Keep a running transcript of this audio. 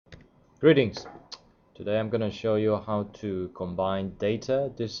Greetings. Today I'm going to show you how to combine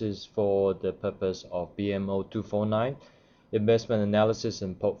data. This is for the purpose of BMO 249, Investment Analysis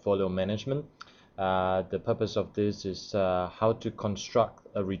and Portfolio Management. The purpose of this is how to construct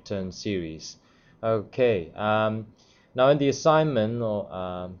a return series. Okay, now in the assignment,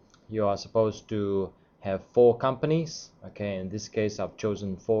 you are supposed to have 4 companies. Okay, in this case I've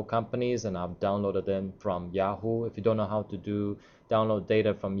chosen 4 companies and I've downloaded them from Yahoo. If you don't know how to download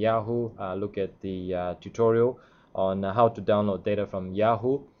data from Yahoo, look at the tutorial on how to download data from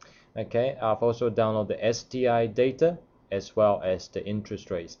Yahoo. Okay, I've also downloaded the STI data as well as the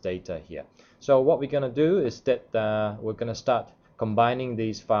interest rates data here. So what we're going to do is that we're going to start combining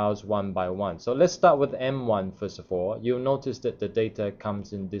these files one by one. So let's start with M1 first of all. You'll notice that the data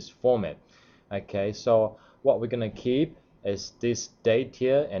comes in this format. Okay, so what we're going to keep is this date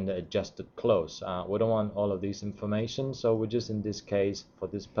here and the adjusted close. We don't want all of these information, so we just, in this case, for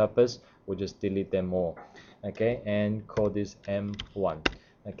this purpose, we'll just delete them all. Okay, and call this M1.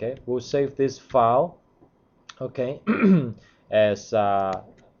 Okay, we'll save this file, okay, as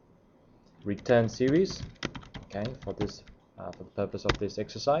return series, okay, for this for the purpose of this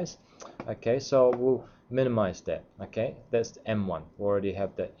exercise. Okay, so we'll minimize that. Okay, that's M1. We already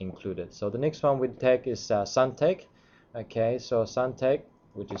have that included. So the next one we take is Suntech. Okay, so Suntech,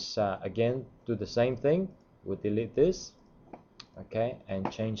 we just again do the same thing. We'll delete this, okay,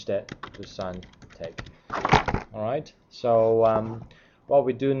 and change that to Suntech. All right, so what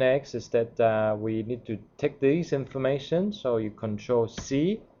we do next is that we need to take these information. So you Control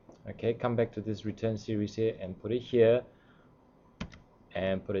C, okay, come back to this return series here and put it here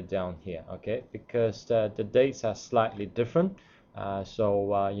and put it down here. Okay, because the dates are slightly different,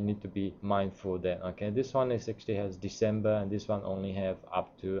 so you need to be mindful that, okay, this one is actually has December and this one only have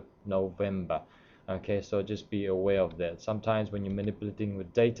up to November. Okay, so just be aware of that. Sometimes when you're manipulating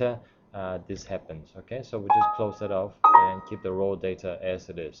with data, this happens. Okay, so we just close that off and keep the raw data as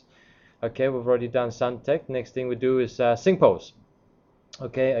it is. Okay, we've already done Suntech. Next thing we do is SyncPost.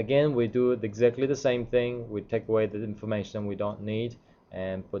 Okay, again we do exactly the same thing. We take away the information we don't need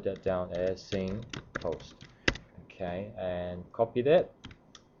and put that down as SyncPost. Okay, and copy that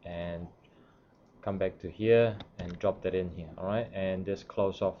and come back to here and drop that in here. All right, and just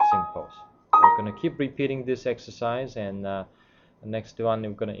close off SyncPost. We're going to keep repeating this exercise, and the next one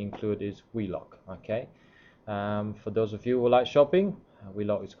we're going to include is Vlog. Okay, for those of you who like shopping,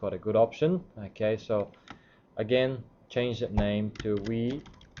 Vlog is quite a good option. Okay, so again, change that name to Vlog.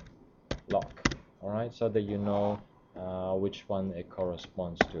 All right, so that you know which one it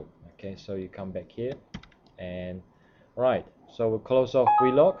corresponds to. Okay, so you come back here and right, so we'll close off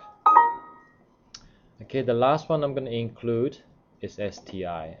Vlog. Okay, the last one I'm going to include is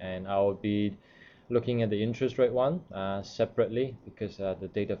STI, and I will be looking at the interest rate one separately because the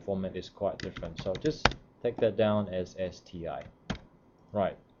data format is quite different. So just take that down as STI.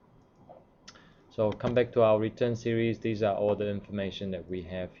 Right, so come back to our return series. These are all the information that we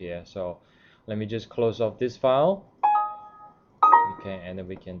have here. So let me just close off this file. Okay, and then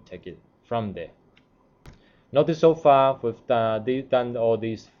we can take it from there. Notice so far we've done all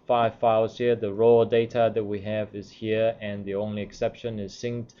these 5 files here. The raw data that we have is here, and the only exception is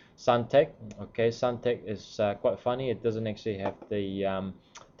Suntech. Okay, Suntech is quite funny. It doesn't actually have the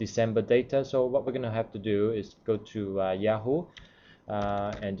December data. So what we're going to have to do is go to Yahoo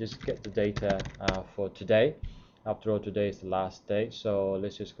and just get the data for today. After all, today is the last day. So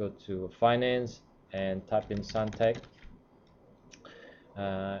let's just go to Finance and type in Suntech.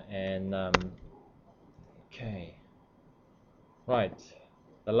 Okay, right,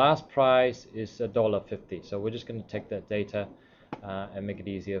 the last price is $1.50, so we're just going to take that data and make it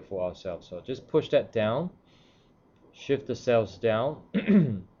easier for ourselves. So just push that down, shift the cells down,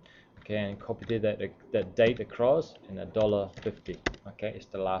 okay, and copy that date across, and $1.50. okay, it's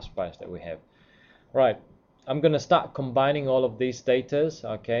the last price that we have. Right, I'm going to start combining all of these datas.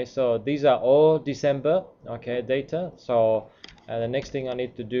 Okay, so these are all December, okay, data. So the next thing I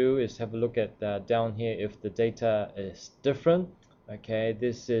need to do is have a look at down here if the data is different. Okay,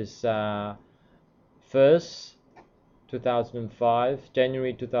 this is first 2005,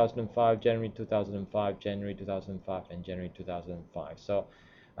 January 2005, January 2005, January 2005, and January 2005. So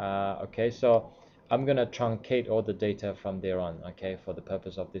okay, so I'm gonna truncate all the data from there on. Okay, for the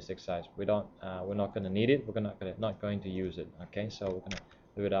purpose of this exercise, we're not gonna need it. We're not going to use it. Okay, so we're gonna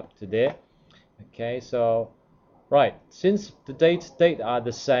do it up to there. Okay, so right, since the date are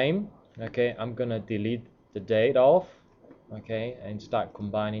the same, okay, I'm gonna delete the date off, okay, and start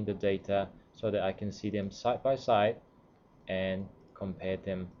combining the data so that I can see them side by side and compare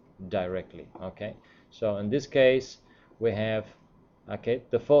them directly. Okay, so in this case we have Okay,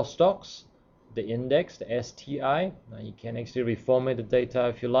 the 4 stocks, the index, the STI. Now you can actually reformat the data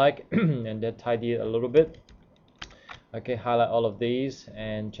if you like and then tidy it a little bit. Okay, highlight all of these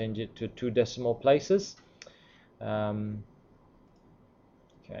and change it to 2 decimal places.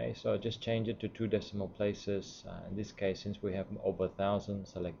 Okay, so just change it to 2 decimal places. In this case, since we have over 1,000,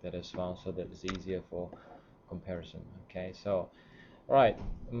 select that as well so that it's easier for comparison. Okay, so right,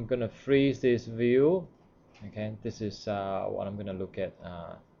 I'm gonna freeze this view. Okay, this is what I'm gonna look at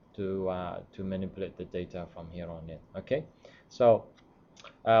to manipulate the data from here on in. Okay, so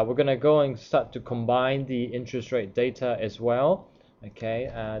we're gonna go and start to combine the interest rate data as well. Okay,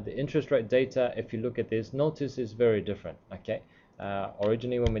 the interest rate data, if you look at this, notice is very different. Okay,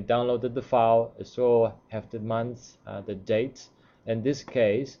 originally when we downloaded the file, it saw have the months, the dates. In this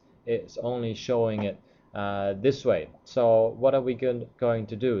case, it's only showing it this way. So what are we going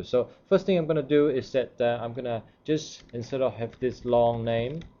to do? So first thing I'm going to do is that I'm going to just, instead of have this long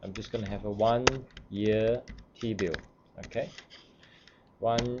name, I'm just going to have a 1 year T-bill. Okay,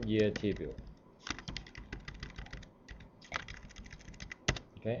 1 year T-bill.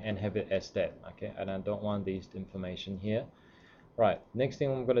 Okay, and have it as that. Okay, and I don't want these information here. Right, next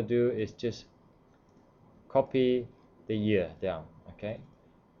thing I'm going to do is just copy the year down. Okay,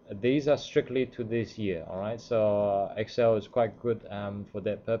 these are strictly to this year. All right, so Excel is quite good for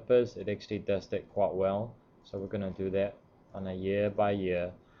that purpose. It actually does that quite well. So we're going to do that on a year by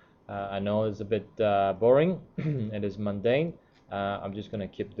year. I know it's a bit boring. It is mundane. I'm just going to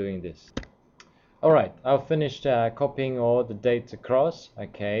keep doing this. Alright, I've finished copying all the dates across.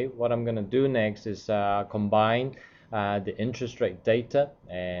 Okay, what I'm going to do next is combine the interest rate data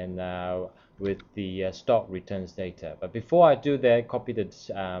and with the stock returns data. But before I do that, copy the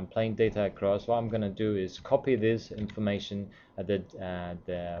plain data across, what I'm going to do is copy this information, the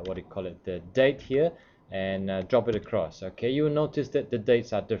what do you call it, the date here, and drop it across. Okay, you will notice that the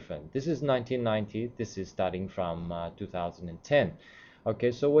dates are different. This is 1990, this is starting from 2010.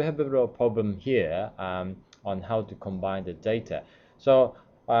 Okay, so we have a bit of a problem here on how to combine the data. So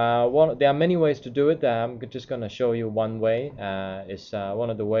there are many ways to do it. I'm just going to show you one way. One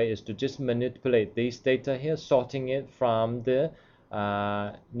of the ways is to just manipulate these data here, sorting it from the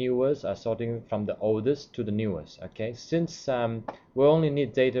newest, sorting from the oldest to the newest. Okay, since we only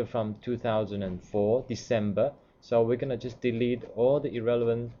need data from 2004 December, so we're gonna just delete all the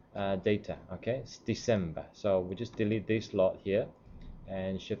irrelevant data. Okay, it's December, so we just delete this lot here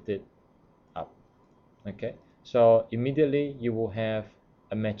and shift it up. Okay, so immediately you will have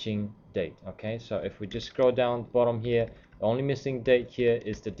a matching date. Okay, so if we just scroll down the bottom here, the only missing date here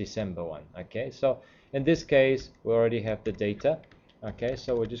is the December one. Okay, so in this case we already have the data. Okay,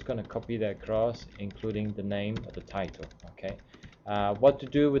 so we're just going to copy that across, including the name of the title. Okay, what to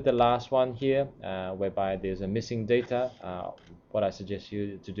do with the last one here, whereby there's a missing data. What I suggest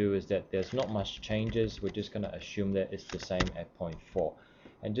you to do is that there's not much changes. We're just going to assume that it's the same at point 4,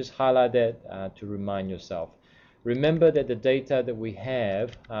 and just highlight that to remind yourself. Remember that the data that we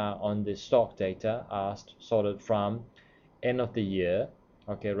have on the stock data are sorted from end of the year,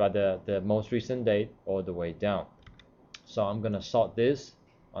 okay, rather the most recent date all the way down. So I'm going to sort this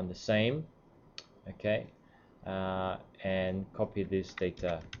on the same, okay, and copy this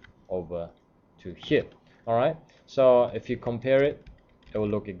data over to here. All right, so if you compare it, it will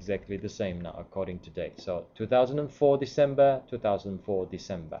look exactly the same now according to date. So 2004 December, 2004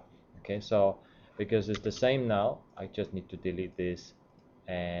 December. Okay, so because it's the same now, I just need to delete this,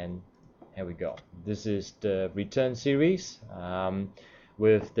 and here we go. This is the return series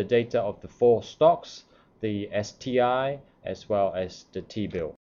with the data of the 4 stocks, the STI, as well as the T-bill.